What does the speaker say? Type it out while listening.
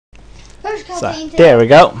So, there we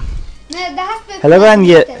go. Hello again,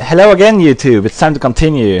 YouTube. It's time to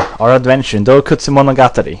continue our adventure in Doukutsu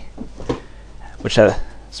Monogatari, which has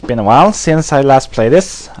been a while since I last played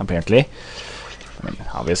this, apparently. I mean,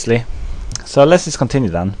 obviously. So let's just continue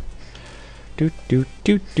then. So you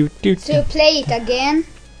play it again?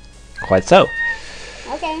 Quite so.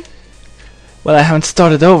 Okay. Well, I haven't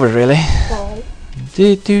started over really. Cool.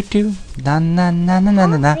 Na na na na na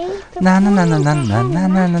na na na na na na na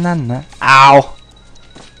na na na na. Ow!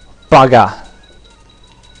 Bugger!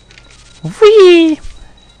 Whee!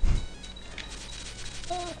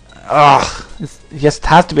 Ugh! It just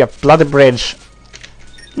has to be a bloody bridge.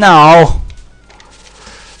 No!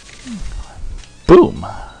 Boom!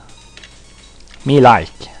 Me like.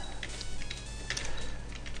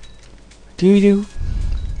 Do.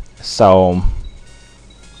 So.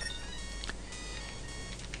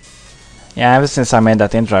 Yeah, ever since I made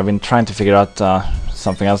that intro, I've been trying to figure out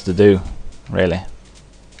something else to do, really.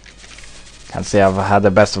 Can't say I've had the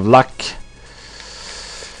best of luck.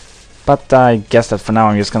 But I guess that for now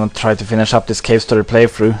I'm just gonna try to finish up this cave story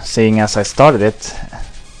playthrough, seeing as I started it.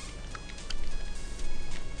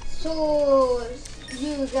 So,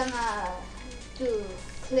 you're gonna do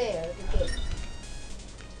clear the game?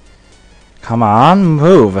 Come on,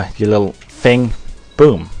 move, you little thing.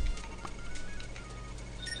 Boom.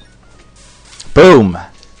 Boom!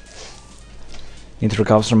 Need to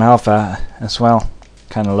recover some health as well.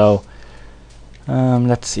 Kinda low.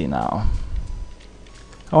 Let's see now.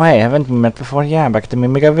 Oh hey, haven't we met before? Yeah, back at the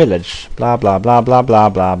Mimiga village. Blah blah blah blah blah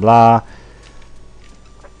blah blah.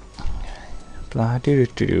 Blah doo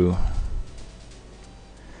doo doo.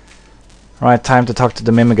 Right, time to talk to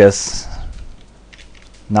the Mimigas.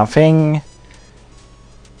 Nothing.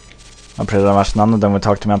 I'm pretty much none of them will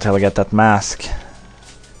talk to me until I get that mask.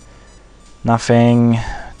 Nothing.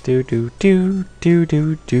 Do do do do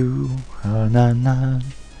do do. Oh, na na.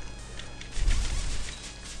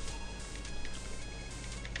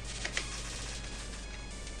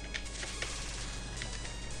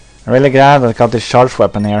 I'm really glad I got this charge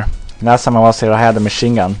weapon here. Last time I was here I had a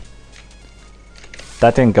machine gun.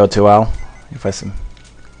 That didn't go too well. If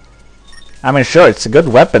I mean, sure, it's a good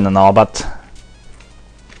weapon and all, but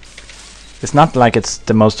it's not like it's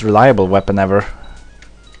the most reliable weapon ever.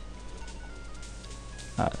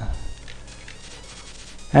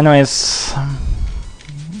 Anyways,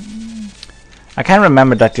 I can't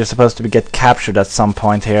remember that you're supposed to get captured at some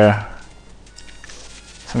point here.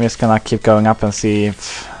 So I'm just gonna keep going up and see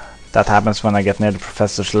if that happens when I get near the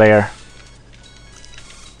professor's lair.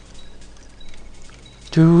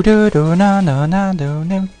 Do do do na na na do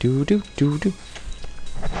no do do do do.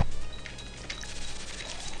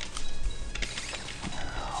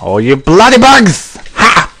 Oh, you bloody bugs!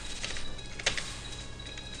 Ha!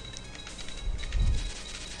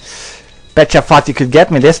 Betcha thought you could get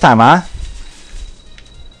me this time, huh?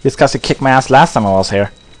 Just cause you kicked my ass last time I was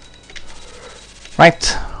here.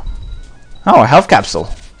 Right. Oh, a health capsule.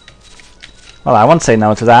 Well, I won't say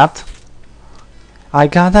no to that. I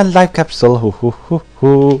got a life capsule. Hoo hoo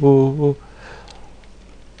hoo hoo.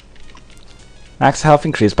 Max health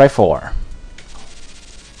increased by 4.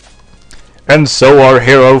 And so our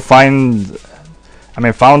hero found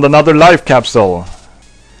another life capsule,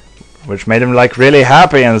 which made him like really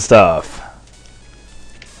happy and stuff.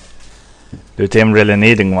 Due to him really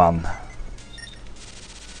needing one.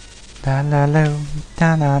 Da la lo,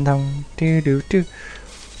 da la lo, do do do.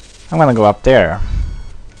 I'm gonna go up there.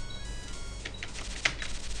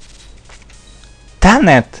 Damn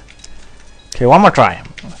it! Okay, one more try.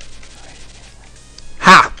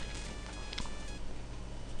 Ha!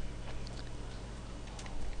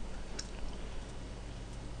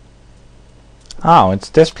 Oh, it's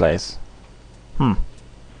this place. Hmm.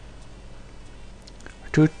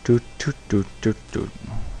 Doot doot doot doot doot doot.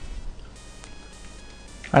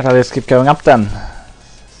 Right, I'll just keep going up then.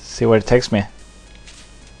 See where it takes me.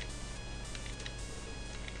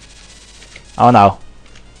 Oh no.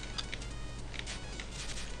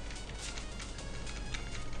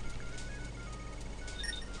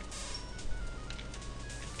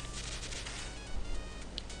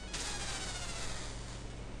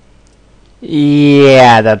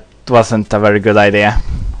 Yeah, that wasn't a very good idea.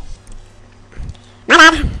 My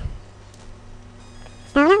bad.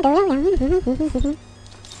 I'm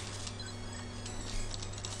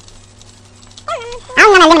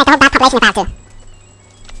gonna eliminate the whole bat population if I have to.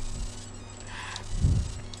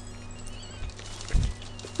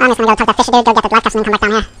 I'm just gonna go talk to that fishy dude, go get the life capsule and come back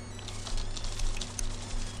down here.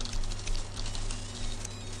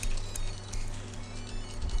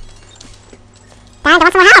 Time to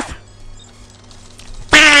want some more health!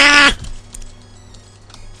 Ah!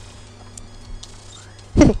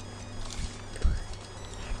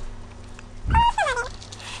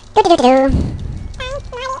 Yeah,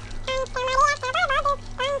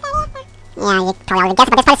 you probably already guessed,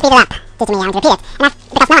 but this part is speeded up due to me having to repeat it. And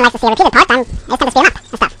because no one likes to see a repeated part, then I just tend to speed them up and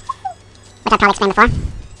stuff. Which I've probably explained before.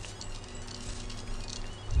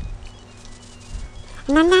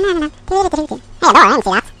 Hey, a door, I didn't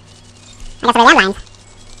see that. I guess already unlined.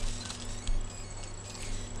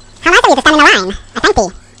 How nice of you to stand in a line. I thank thee.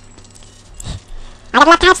 I got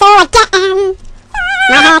left out so again.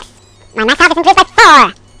 My max health is improved by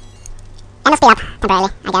 4. And it'll speed up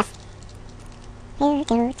temporarily, I guess. Let's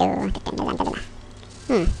see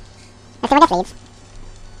where this leads.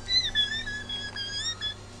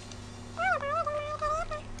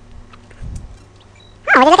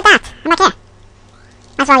 Oh, would you look at that? I'm back here.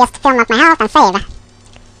 Might as well just film up my health and save.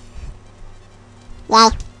 Yay.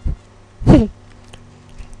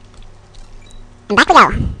 And back we go.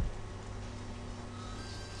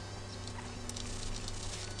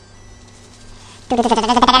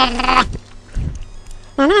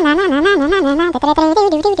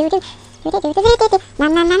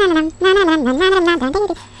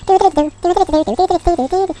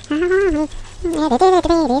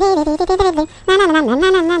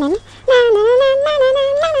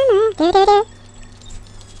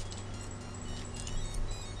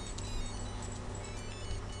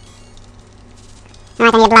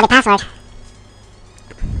 Alright, I need a bloody password.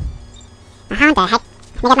 How the heck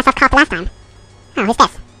did I get myself caught last time? Oh, who's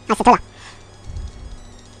this? Oh, it's Satula.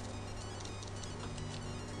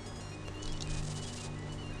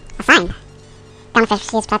 A sign.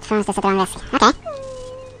 Gunfish use platforms to sit around risk. Okay.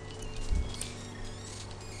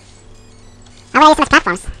 I'll use some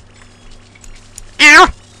platforms. Ow!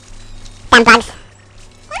 Damn bugs.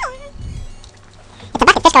 It's a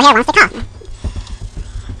bucket fish go here once they caught.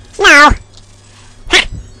 No! Ha!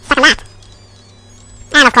 Suck on that.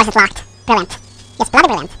 And of course it's locked. Brilliant. Just bloody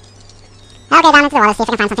brilliant. Okay, down into the water, see if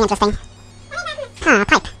I can find something interesting. Ah, a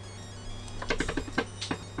pipe.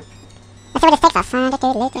 Let's see where this takes us.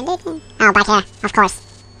 Oh, back here, of course.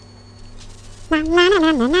 No!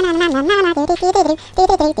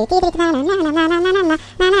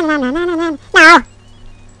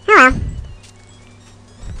 Oh well.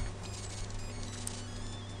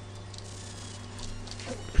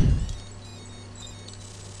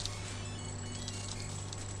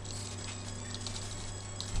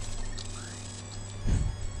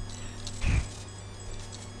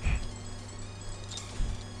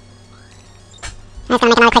 I'm just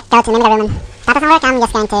gonna make another quick go to the Mimiga room, and if that doesn't work, I'm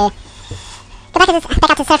just going to go back out to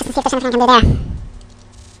the surface and see if there's anything I can do there.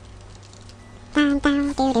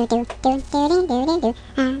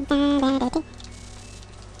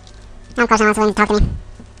 Of course, no one's willing to talk to me.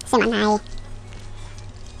 I'm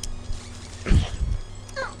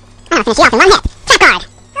gonna finish you off in one hit. Track card!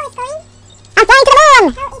 I'm flying to the moon!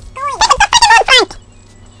 Take the moon, Frank!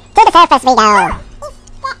 To the surface we go.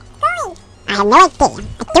 I have no idea.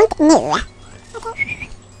 I don't know.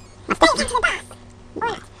 What's this?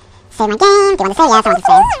 Save my game. Do you want to save? Yes, I want to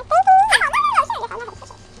save.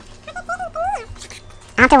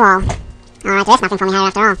 Out the wall. Alright, there's nothing for me here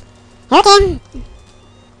after all. Okay.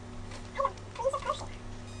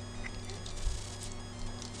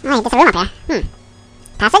 Wait, there's a room up here.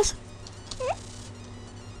 Passage?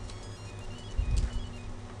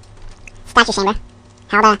 Statue chamber.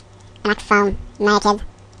 Helda. An Ecphone. Naked.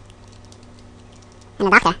 And a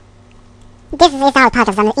doctor. This is all part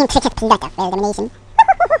of the intricate plot of elimination.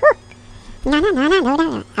 No.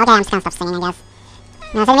 Okay, I'm just gonna stop singing, I guess.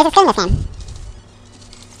 No, so there's a screen this game.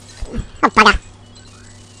 Oh, bugger.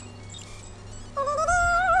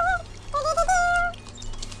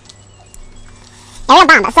 Aerial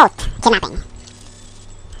bomb, assault, kidnapping.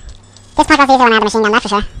 This part was easier when I had a machine gun, that's for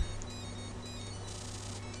sure.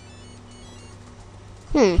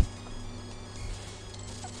 No,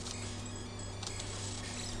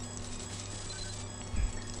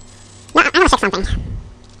 I wanna check something.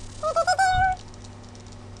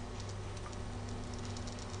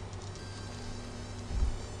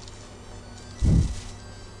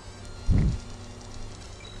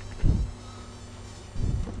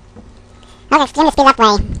 Okay, extremely speed up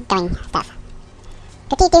way going stuff.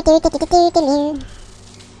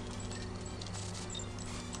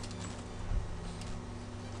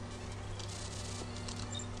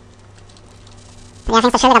 Yeah,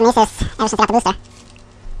 thanks for showing up Nisus ever since I got the booster.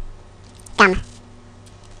 Gum.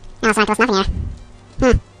 No, it's like there's nothing here.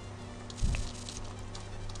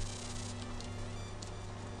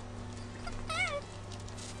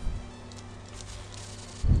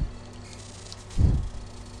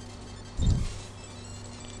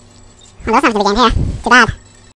 Well, those sounds to be the game here. Too bad.